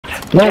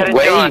No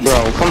way,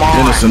 bro. Come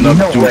on. No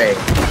way.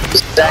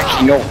 There's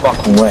actually no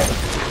fucking way.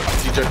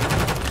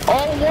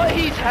 Oh, what?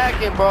 He's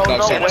hacking, bro.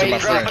 No way.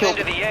 He's gonna kill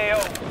the AO.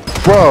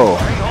 Bro.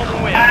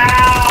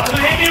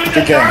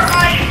 Good game.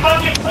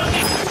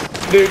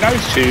 Dude,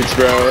 nice cheats,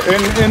 bro.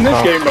 In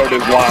this game mode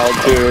is wild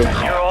too.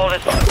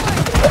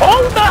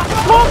 Oh, the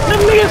fuck?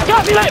 Them niggas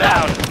got me like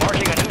that.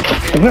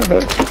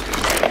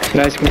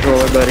 Nice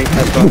controller, buddy.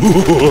 Have fun.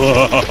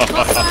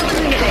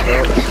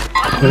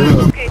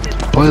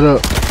 Play it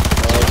up.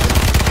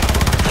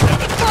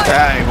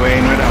 Alright,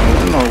 Wayne,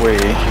 no way.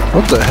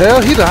 What the hell?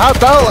 He done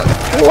hopped out like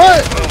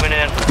what?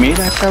 Me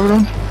that covered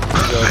him?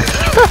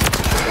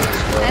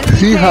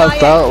 He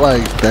hopped out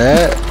like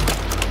that.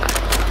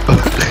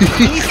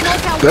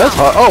 That's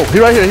hard. Oh, he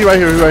right here.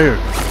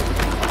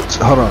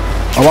 Hold on.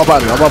 On my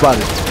body.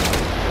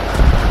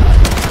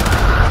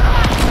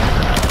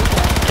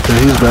 Yeah,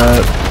 he's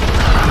bad.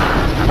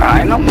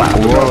 I know my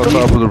We're on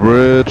top of the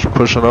bridge,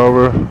 pushing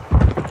over.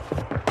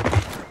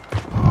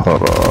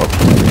 Hold on.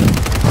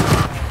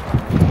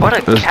 What a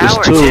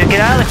coward, dude. Get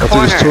out of the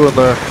corner. I think there's two in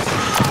there.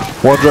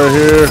 One's right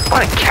here.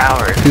 What a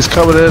coward. He's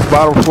coming in,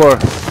 bottom floor.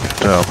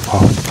 Damn.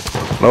 Oh.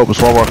 Nope,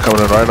 there's one more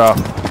coming in right now.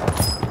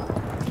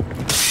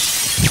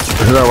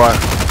 Hit that right.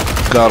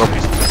 Got him.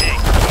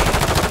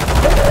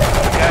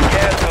 Got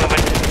gas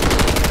moving.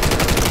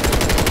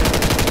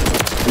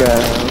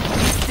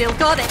 Still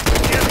got it.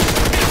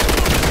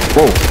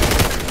 Whoa.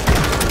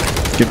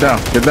 Get down.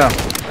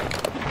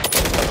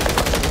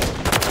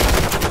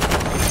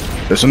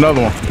 There's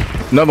another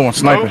one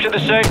sniping. Move to the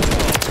safe.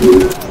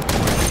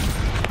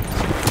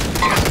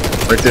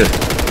 Right there.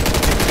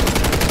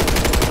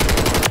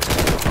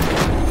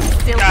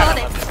 Still got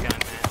it.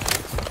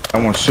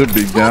 That one should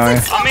be dying.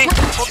 On me.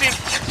 Full team.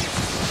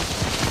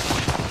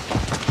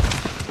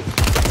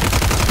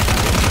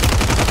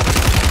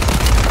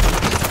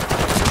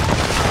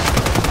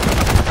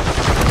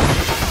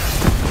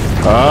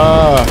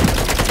 Ah.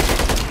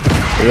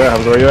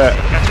 Where you at?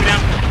 Got two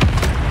down.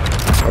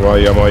 I'm on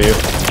you.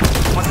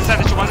 One's inside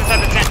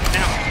the tent.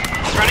 Now.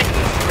 He's running.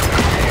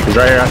 He's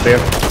right here, I see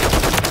him.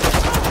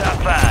 Top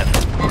 5.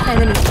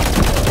 Enemy.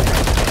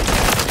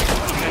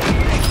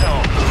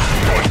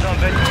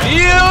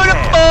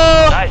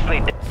 Beautiful! Nicely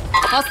done.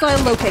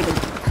 Hostile located.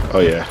 Oh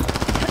yeah.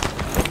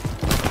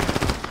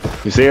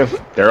 You see him?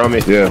 They're on me.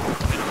 Yeah. On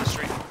the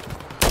street.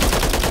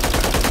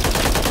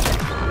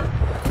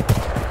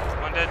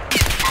 One dead.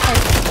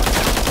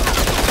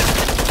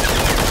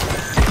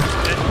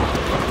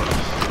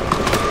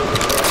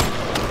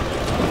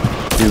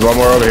 He's one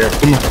more over here.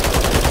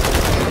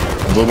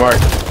 Blue mark.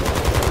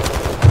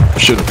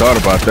 Should have thought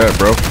about that,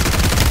 bro.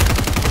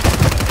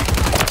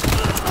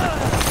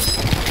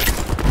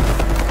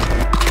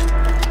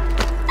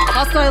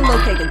 Hostile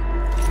located.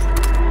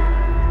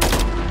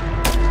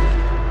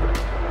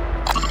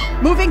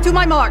 Moving to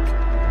my mark.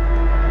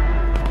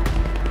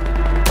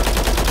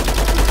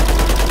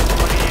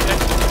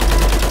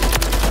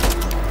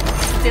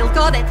 Still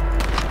got it.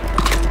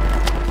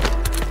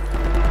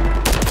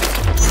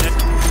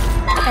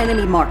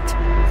 Enemy marked.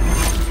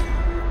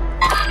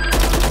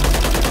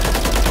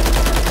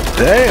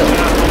 Damn.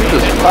 He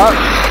just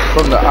popped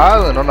from the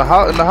island in the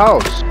house.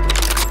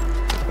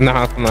 In the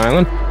house on the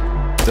island?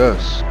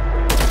 Yes.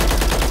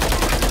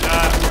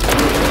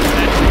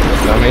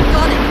 Got me.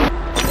 Got it.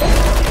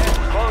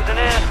 Closing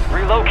in.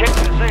 Relocate to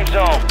the safe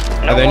zone.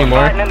 No Are there any more?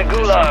 fighting in the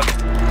gulag.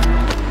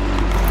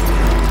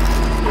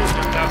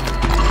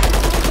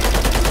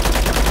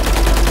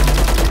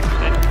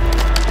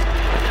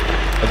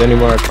 Are there any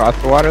more across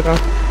the water though?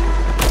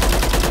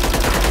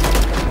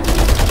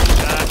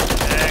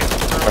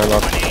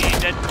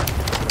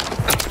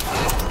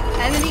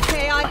 Enemy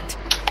KI.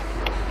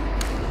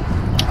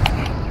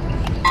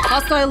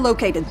 Hostile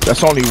located.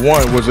 That's only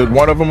one. Was it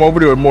one of them over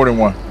there or more than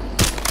one?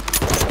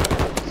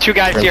 Two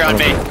guys here on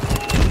me.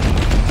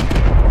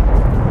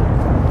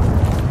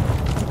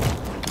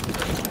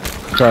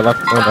 Sorry, lock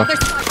the window. Other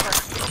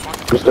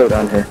sniper. We're still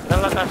down here.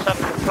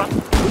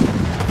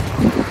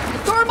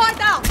 Thermite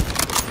down.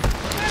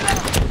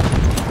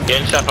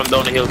 Getting shot from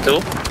down the hill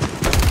too.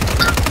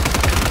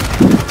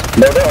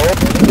 No, they're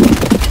open.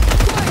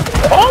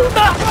 Oh,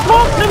 the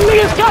fuck? Them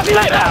niggas got me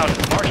like that.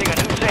 Marking a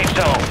new safe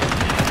zone.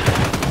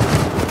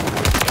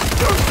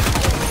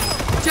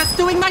 Just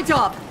doing my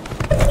job.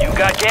 You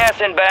got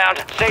gas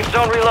inbound. Safe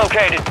zone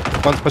relocated.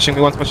 One's pushing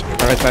me. Right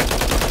side.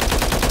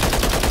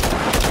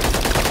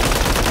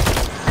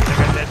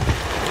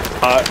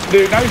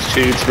 Dude, nice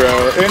cheats,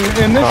 bro.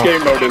 In this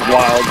game mode is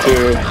wild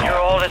too.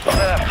 You're all that's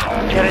left.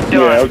 Get it done.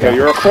 Yeah, okay,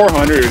 you're a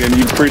 400 and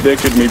you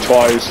predicted me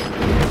twice.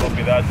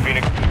 Copy that.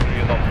 Phoenix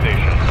is on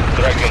station.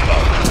 Direct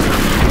inbound.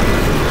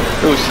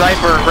 Ooh,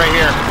 sniper right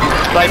here.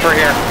 Sniper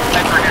here.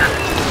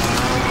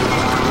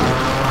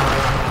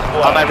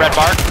 On my red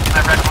mark.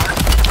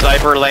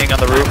 Sniper laying on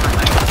the roof.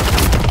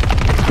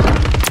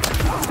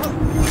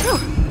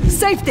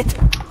 Saved it.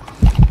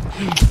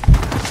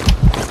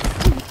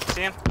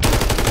 See him?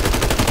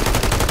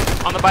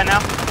 On the buy now.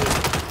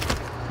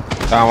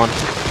 That one.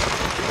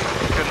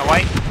 Good in the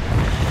white.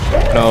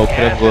 No, put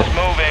in blue.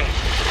 Moving.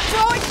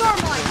 Throwing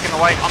Thermite! Looking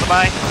away on the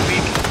bay.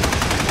 Weak.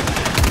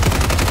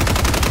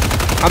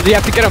 You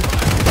have to get him.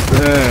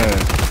 Man.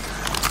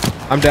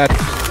 I'm dead.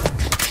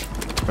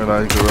 And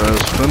I can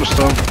finish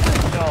them.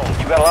 No,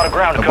 you got a lot of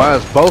ground to I'll buy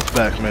cover. us both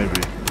back,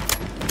 maybe.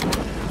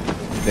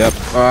 Yep.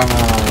 Oh.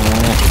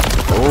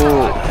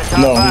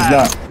 No, he's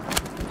not.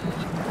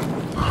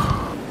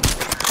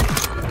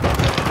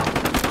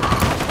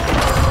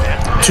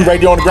 Two right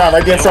there on the ground,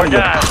 right there in front of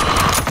you.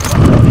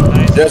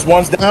 There's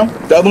one's down.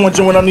 The other one went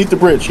underneath the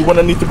bridge. He went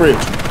underneath the bridge.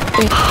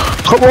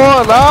 Come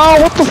on now,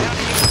 what the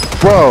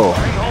bro?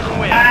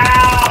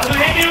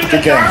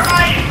 Good game.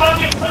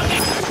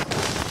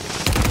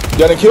 You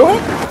gotta kill him?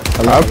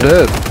 I'm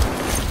dead.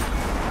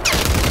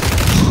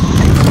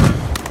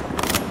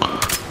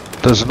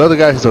 There's another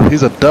guy,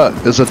 he's a duck.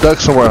 There's a duck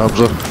somewhere,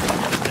 Hamza.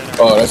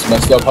 Oh, that's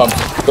messed up, Hamza.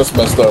 That's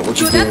messed up. What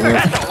you Good doing?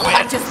 effort.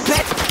 I just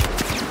bet.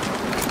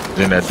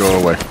 In that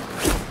doorway.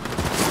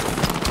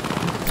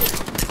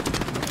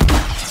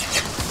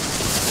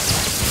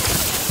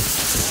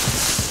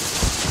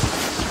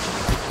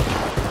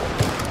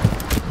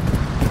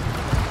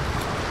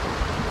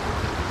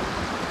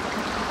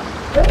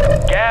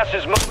 Gas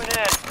is moving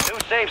in. New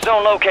safe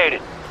zone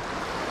located.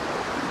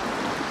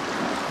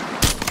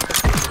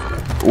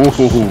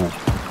 Ooh.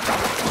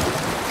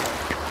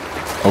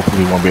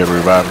 Hopefully we won't be able to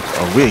revive him.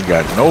 Oh, we ain't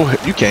got no,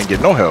 you can't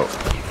get no help.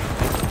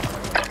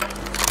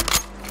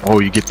 Oh,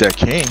 you get that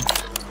king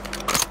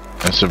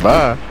and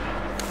survive.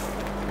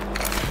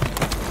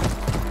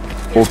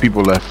 4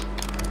 people left.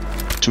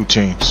 2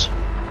 teams.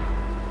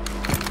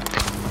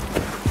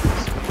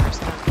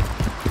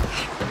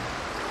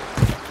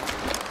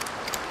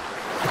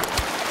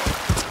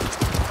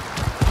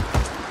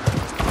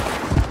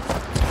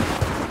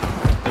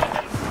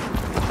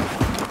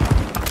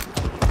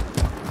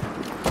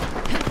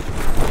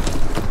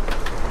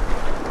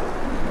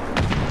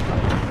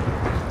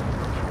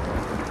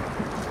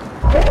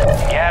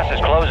 Gas is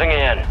closing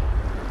in.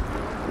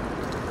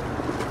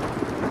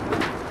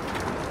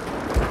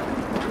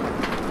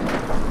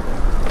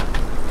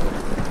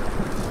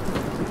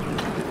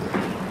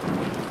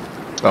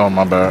 Oh,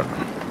 my bad.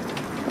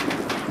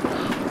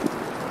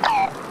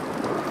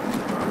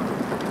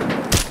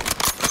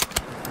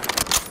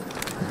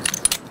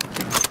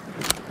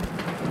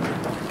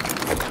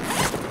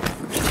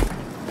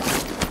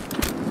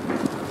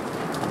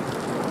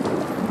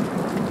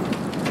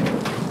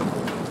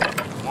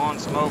 Come on,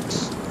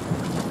 smokes.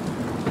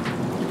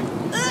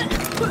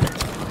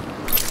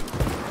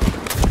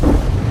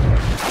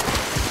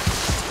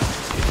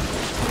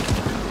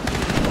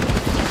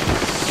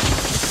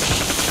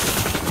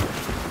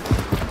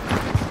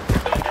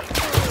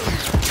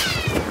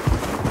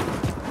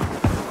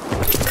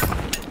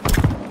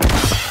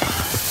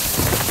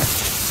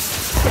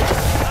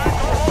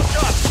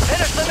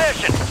 Finish the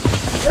mission.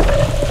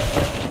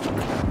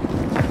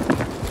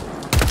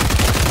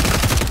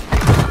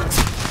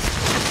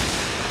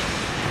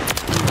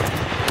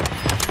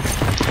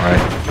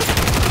 Alright.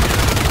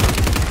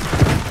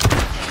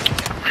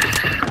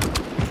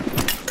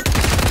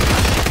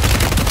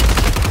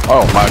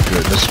 Oh my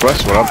goodness,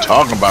 that's what I'm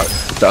talking about.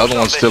 The other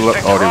one's still up.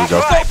 Oh, there we go.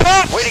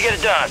 Way to get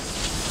it done.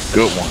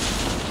 Good one.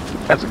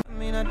 That's a I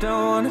mean, I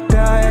don't wanna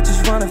die, I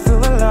just wanna feel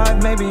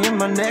alive. Maybe in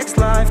my next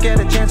life, get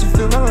a chance to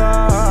feel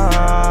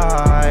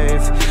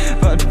alive.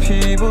 But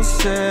people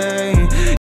say